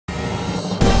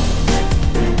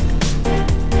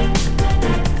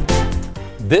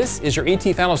This is your ET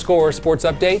Final Score Sports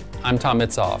Update. I'm Tom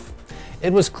Mitzoff.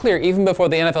 It was clear even before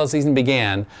the NFL season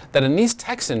began that an East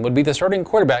Texan would be the starting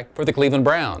quarterback for the Cleveland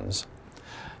Browns.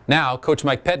 Now, Coach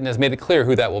Mike Pettine has made it clear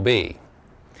who that will be.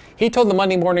 He told the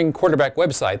Monday Morning Quarterback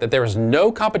website that there is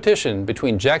no competition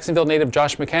between Jacksonville native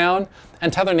Josh McCown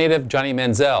and Tyler native Johnny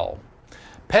Manziel.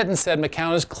 Pettine said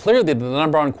McCown is clearly the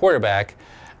number one quarterback,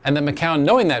 and that McCown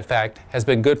knowing that fact has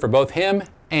been good for both him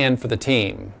and for the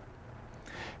team.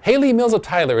 Haley Mills of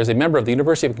Tyler is a member of the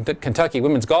University of Kentucky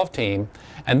women's golf team,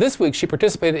 and this week she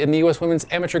participated in the U.S. Women's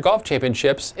Amateur Golf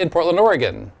Championships in Portland,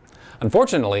 Oregon.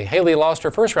 Unfortunately, Haley lost her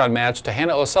first-round match to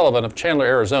Hannah O'Sullivan of Chandler,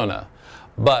 Arizona.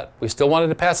 But we still wanted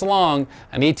to pass along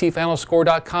an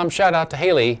ETFinalScore.com shout-out to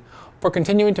Haley for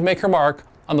continuing to make her mark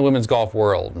on the women's golf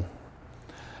world.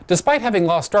 Despite having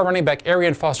lost star running back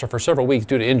Arian Foster for several weeks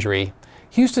due to injury,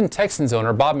 Houston Texans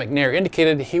owner Bob McNair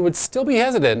indicated he would still be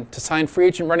hesitant to sign free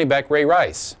agent running back Ray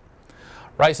Rice.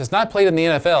 Rice has not played in the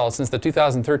NFL since the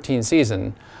 2013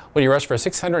 season, when he rushed for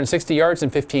 660 yards in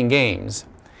 15 games.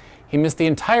 He missed the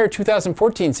entire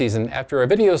 2014 season after a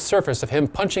video surfaced of him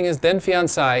punching his then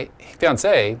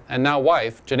fiancée and now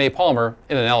wife, Janae Palmer,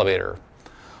 in an elevator.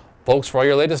 Folks, for all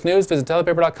your latest news, visit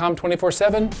telepaper.com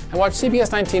 24/7 and watch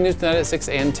CBS 19 News tonight at 6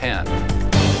 and 10.